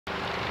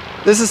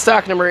This is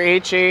stock number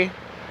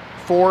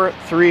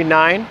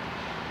HA439.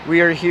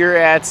 We are here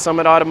at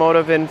Summit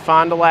Automotive in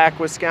Fond du Lac,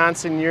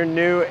 Wisconsin, your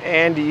new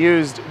and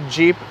used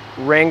Jeep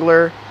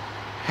Wrangler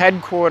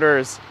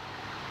headquarters.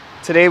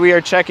 Today we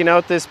are checking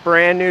out this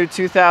brand new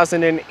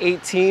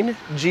 2018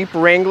 Jeep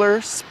Wrangler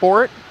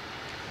Sport.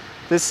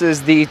 This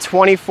is the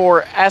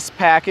 24S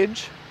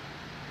package.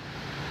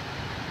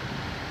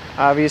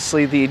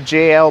 Obviously the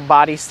JL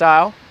body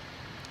style.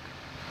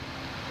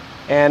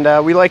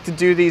 And we like to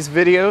do these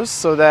videos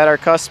so that our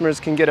customers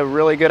can get a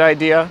really good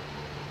idea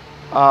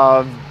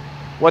of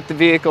what the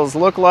vehicles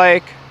look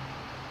like,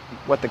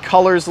 what the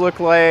colors look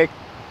like,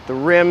 the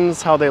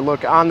rims, how they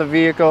look on the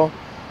vehicle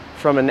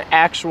from an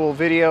actual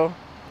video.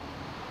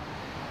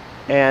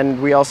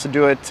 And we also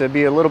do it to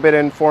be a little bit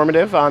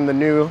informative on the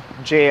new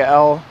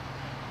JL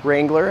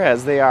Wrangler,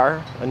 as they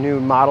are a new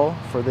model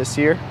for this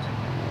year.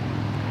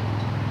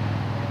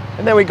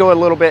 And then we go a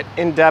little bit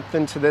in depth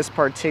into this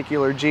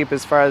particular Jeep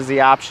as far as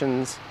the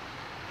options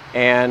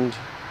and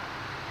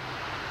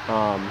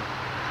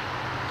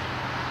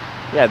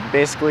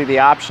basically the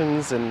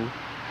options and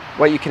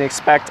what you can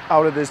expect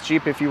out of this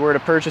Jeep if you were to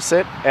purchase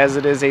it, as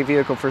it is a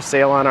vehicle for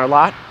sale on our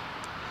lot.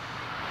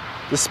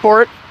 The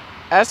Sport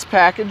S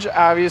package,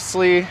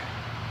 obviously,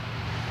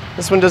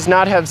 this one does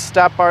not have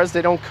step bars.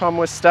 They don't come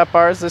with step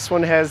bars. This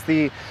one has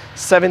the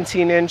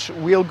 17-inch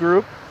wheel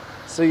group.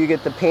 So you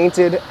get the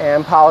painted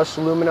and polished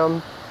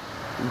aluminum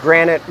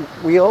granite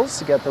wheels.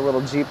 You got the little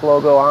Jeep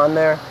logo on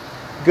there.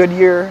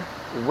 Goodyear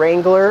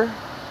Wrangler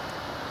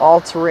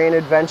all-terrain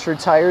adventure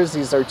tires.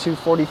 These are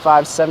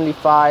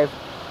 245/75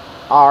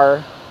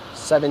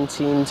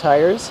 R17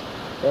 tires.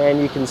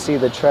 And you can see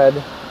the tread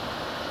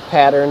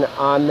pattern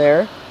on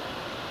there.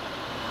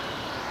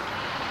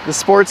 The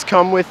Sports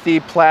come with the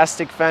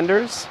plastic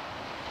fenders.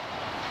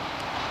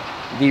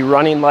 The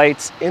running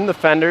lights in the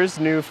fenders,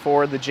 new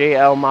for the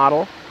JL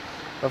model.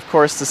 Of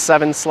course, the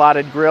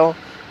 7-slotted grille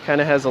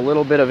kind of has a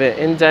little bit of an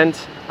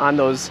indent on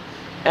those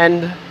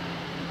end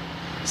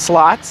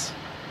slots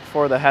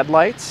for the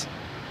headlights.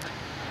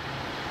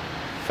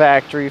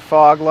 Factory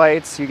fog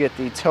lights. You get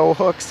the tow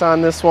hooks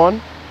on this one.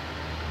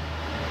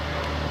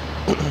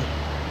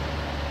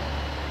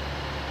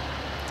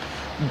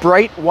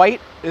 Bright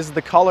white is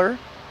the color.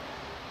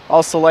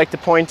 Also like to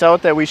point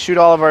out that we shoot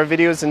all of our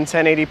videos in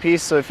 1080p,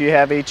 so if you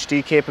have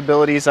HD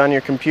capabilities on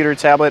your computer,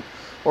 tablet,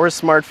 or a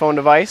smartphone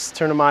device,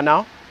 turn them on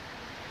now,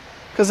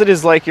 because it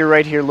is like you're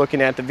right here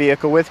looking at the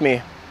vehicle with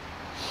me.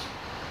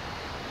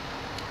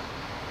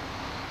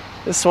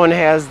 This one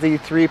has the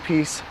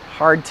 3-piece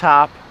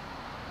hardtop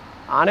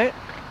on it.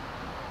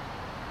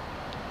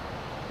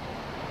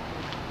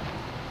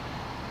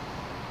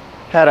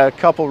 Had a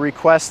couple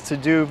requests to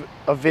do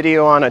a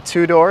video on a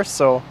 2-door,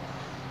 so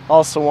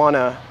also want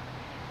to,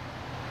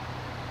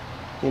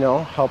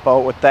 help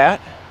out with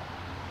that.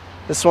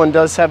 This one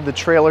does have the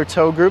trailer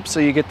tow group, so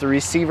you get the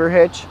receiver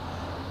hitch,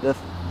 the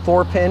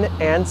 4-pin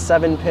and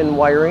 7-pin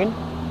wiring.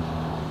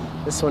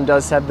 This one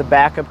does have the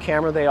backup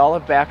camera. They all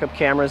have backup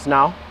cameras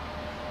now,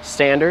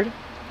 standard.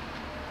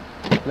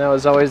 And that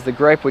was always the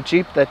gripe with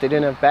Jeep, that they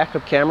didn't have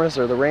backup cameras,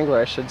 or the Wrangler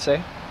I should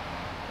say.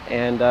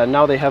 And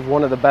now they have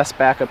one of the best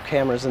backup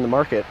cameras in the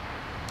market.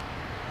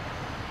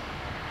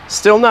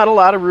 Still not a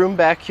lot of room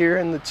back here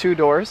in the 2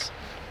 doors.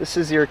 This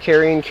is your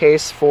carrying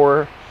case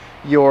for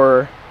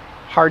your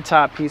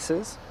hardtop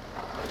pieces.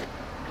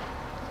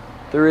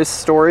 There is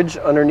storage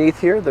underneath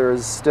here. There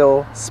is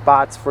still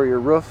spots for your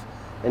roof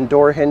and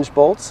door hinge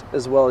bolts,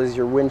 as well as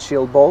your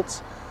windshield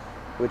bolts,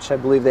 which I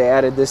believe they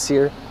added this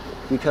year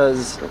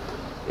because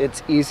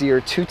it's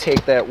easier to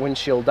take that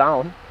windshield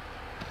down.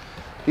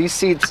 These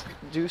seats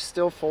do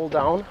still fold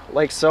down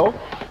like so,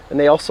 and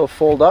they also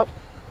fold up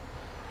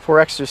for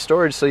extra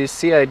storage. So you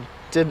see I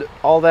did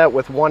all that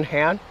with one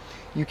hand.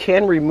 You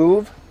can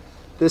remove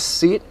this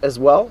seat as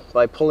well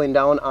by pulling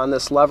down on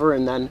this lever,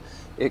 and then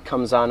it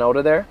comes on out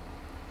of there.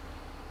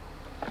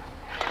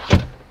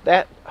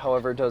 That,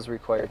 however, does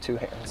require 2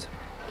 hands.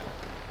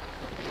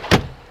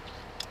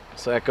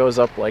 So that goes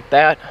up like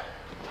that.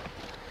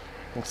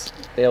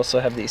 They also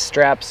have these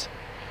straps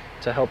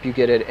to help you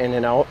get it in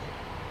and out.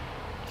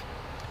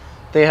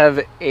 They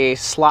have a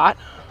slot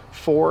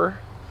for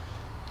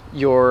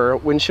your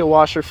windshield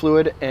washer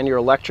fluid and your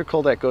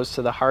electrical that goes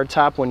to the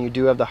hardtop when you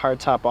do have the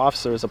hardtop off.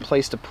 So there's a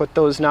place to put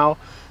those now.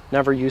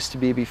 Never used to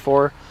be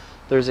before.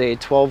 There's a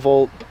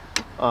 12-volt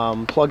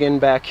plug-in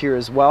back here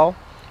as well.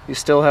 You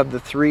still have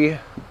the 3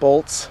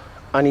 bolts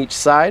on each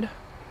side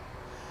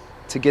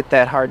to get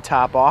that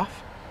hardtop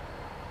off.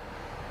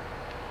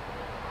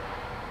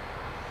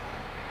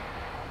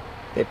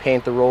 They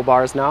paint the roll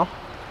bars now.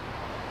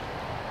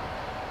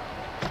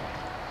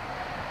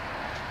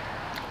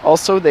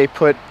 Also, they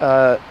put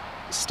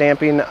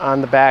stamping on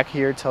the back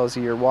here, tells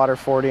you your water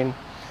fording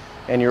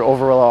and your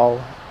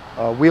overall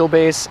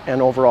wheelbase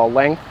and overall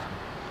length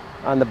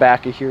on the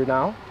back of here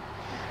now.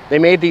 They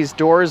made these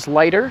doors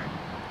lighter,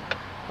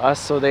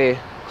 so they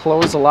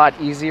close a lot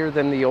easier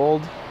than the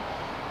old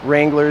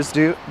Wranglers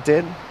do.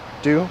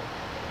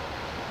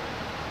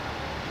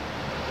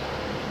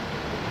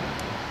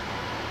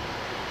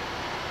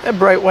 That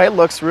bright white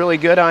looks really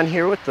good on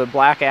here with the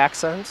black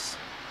accents.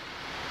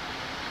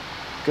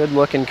 Good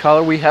looking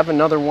color. We have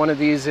another one of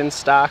these in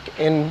stock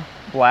in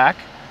black,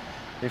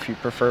 if you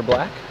prefer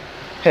black.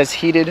 Has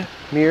heated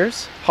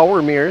mirrors,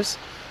 power mirrors.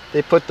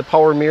 They put the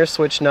power mirror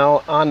switch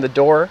now on the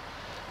door.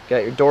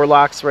 Got your door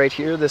locks right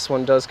here. This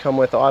one does come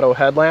with auto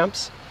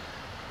headlamps.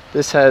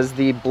 This has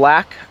the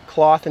black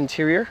cloth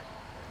interior.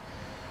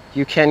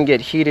 You can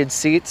get heated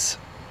seats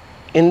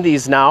in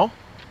these now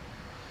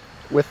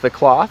with the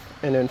cloth,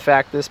 and in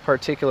fact this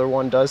particular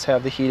one does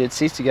have the heated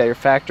seats. You got your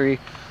factory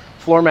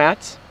floor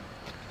mats,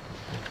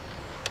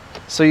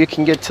 so you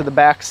can get to the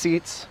back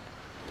seats.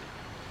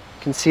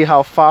 You can see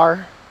how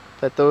far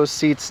that those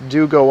seats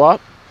do go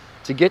up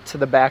to get to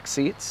the back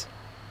seats,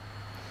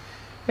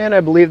 and I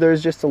believe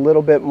there's just a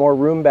little bit more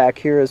room back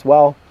here as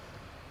well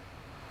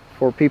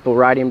for people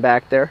riding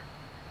back there.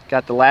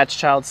 Got the latch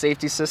child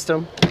safety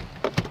system,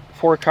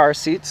 4 car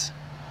seats.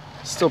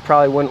 Still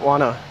probably wouldn't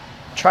want to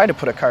try to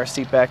put a car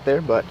seat back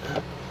there, but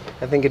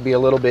I think it'd be a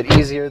little bit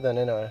easier than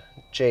in a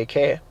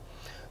JK.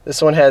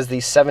 This one has the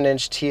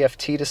 7-inch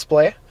TFT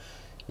display.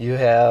 You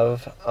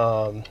have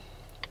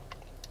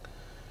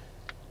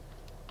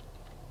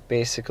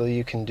basically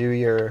you can do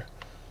your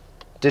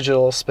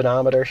digital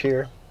speedometer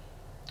here.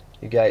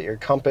 You got your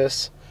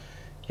compass,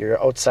 your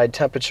outside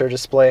temperature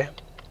display,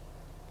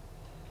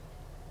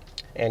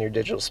 and your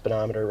digital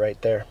speedometer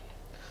right there.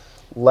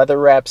 Leather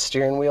wrapped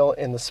steering wheel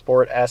in the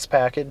Sport S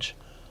package.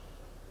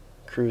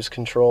 Cruise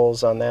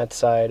controls on that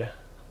side,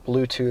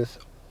 Bluetooth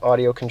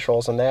audio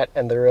controls on that,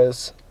 and there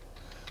is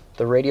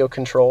the radio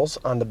controls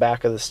on the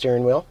back of the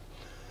steering wheel.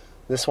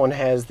 This one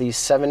has the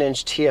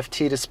 7-inch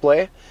TFT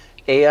display,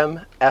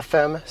 AM,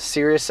 FM,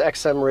 Sirius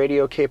XM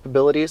radio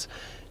capabilities,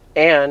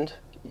 and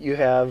you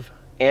have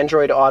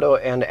Android Auto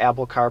and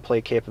Apple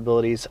CarPlay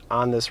capabilities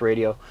on this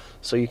radio,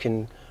 so you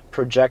can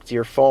project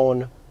your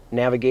phone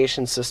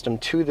navigation system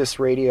to this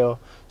radio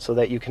so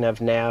that you can have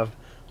nav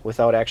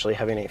without actually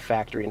having a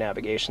factory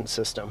navigation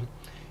system.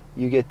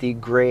 You get the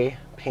gray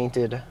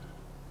painted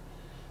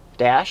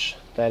dash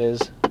that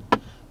is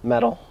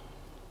metal,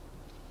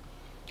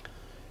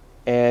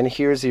 and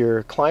here's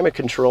your climate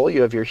control.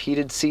 You have your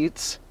heated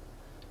seats,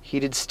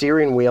 heated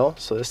steering wheel,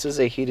 so this is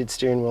a heated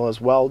steering wheel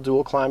as well,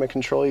 dual climate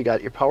control. You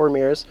got your power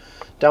mirrors.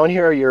 Down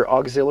here are your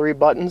auxiliary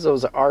buttons.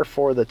 Those are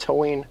for the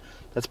towing.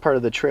 That's part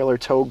of the trailer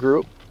tow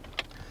group.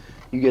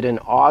 You get an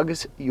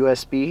AUX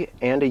USB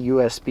and a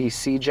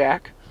USB-C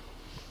jack.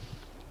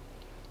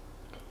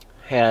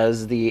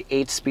 Has the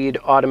 8-speed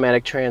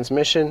automatic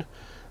transmission,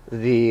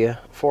 the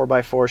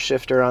 4x4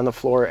 shifter on the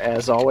floor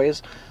as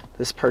always.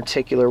 This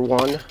particular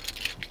one,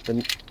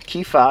 the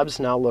key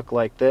fobs now look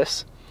like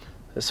this.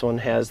 This one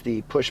has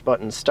the push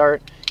button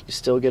start. You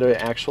still get an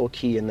actual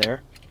key in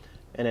there,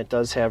 and it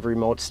does have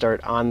remote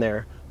start on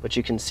there, but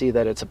you can see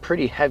that it's a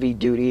pretty heavy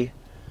duty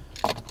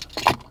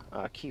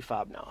key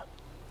fob now.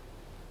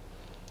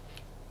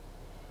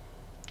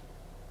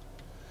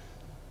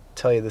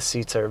 Tell you the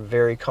seats are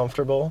very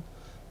comfortable.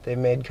 They've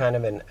made kind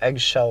of an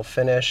eggshell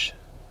finish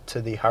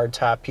to the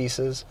hardtop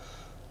pieces.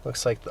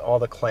 Looks like all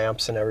the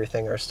clamps and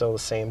everything are still the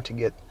same to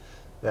get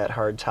that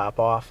hard top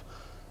off.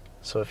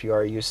 So if you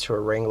are used to a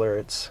Wrangler,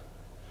 it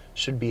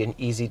should be an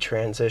easy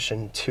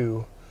transition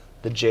to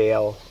the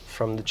JL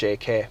from the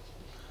JK.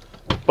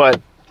 But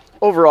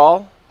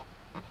overall,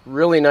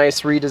 really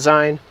nice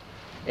redesign,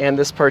 and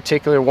this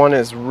particular one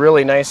is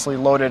really nicely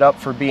loaded up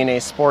for being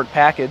a sport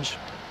package.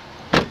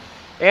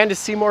 And to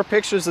see more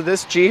pictures of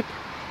this Jeep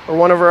or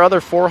one of our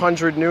other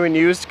 400 new and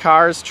used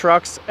cars,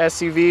 trucks,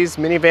 SUVs,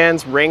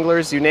 minivans,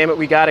 Wranglers, you name it,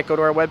 we got it. Go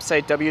to our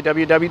website,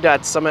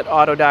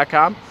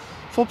 www.summitauto.com.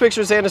 Full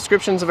pictures and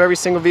descriptions of every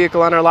single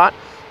vehicle on our lot,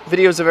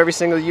 videos of every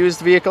single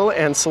used vehicle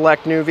and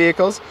select new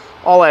vehicles,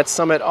 all at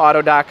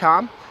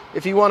summitauto.com.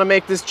 If you want to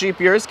make this Jeep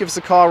yours, give us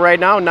a call right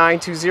now,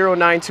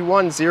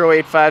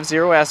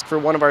 920-921-0850. Ask for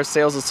one of our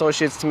sales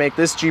associates to make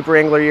this Jeep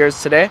Wrangler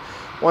yours today.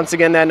 Once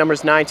again, that number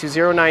is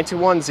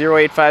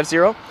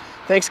 920-921-0850.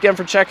 Thanks again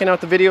for checking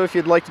out the video. If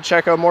you'd like to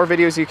check out more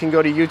videos, you can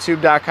go to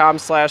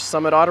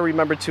youtube.com/summitauto.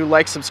 Remember to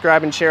like,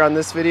 subscribe, and share on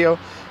this video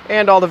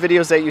and all the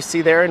videos that you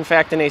see there. In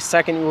fact, in a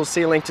second, you will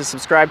see a link to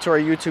subscribe to our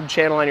YouTube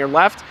channel on your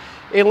left,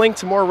 a link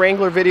to more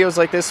Wrangler videos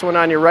like this one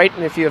on your right,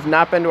 and if you have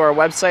not been to our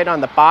website,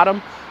 on the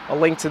bottom, a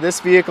link to this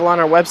vehicle on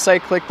our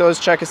website. Click those,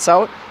 check us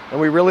out, and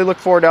we really look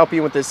forward to helping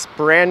you with this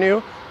brand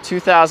new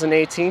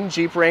 2018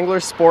 Jeep Wrangler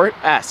Sport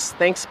S.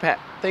 Thanks, Pat.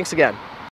 Thanks again.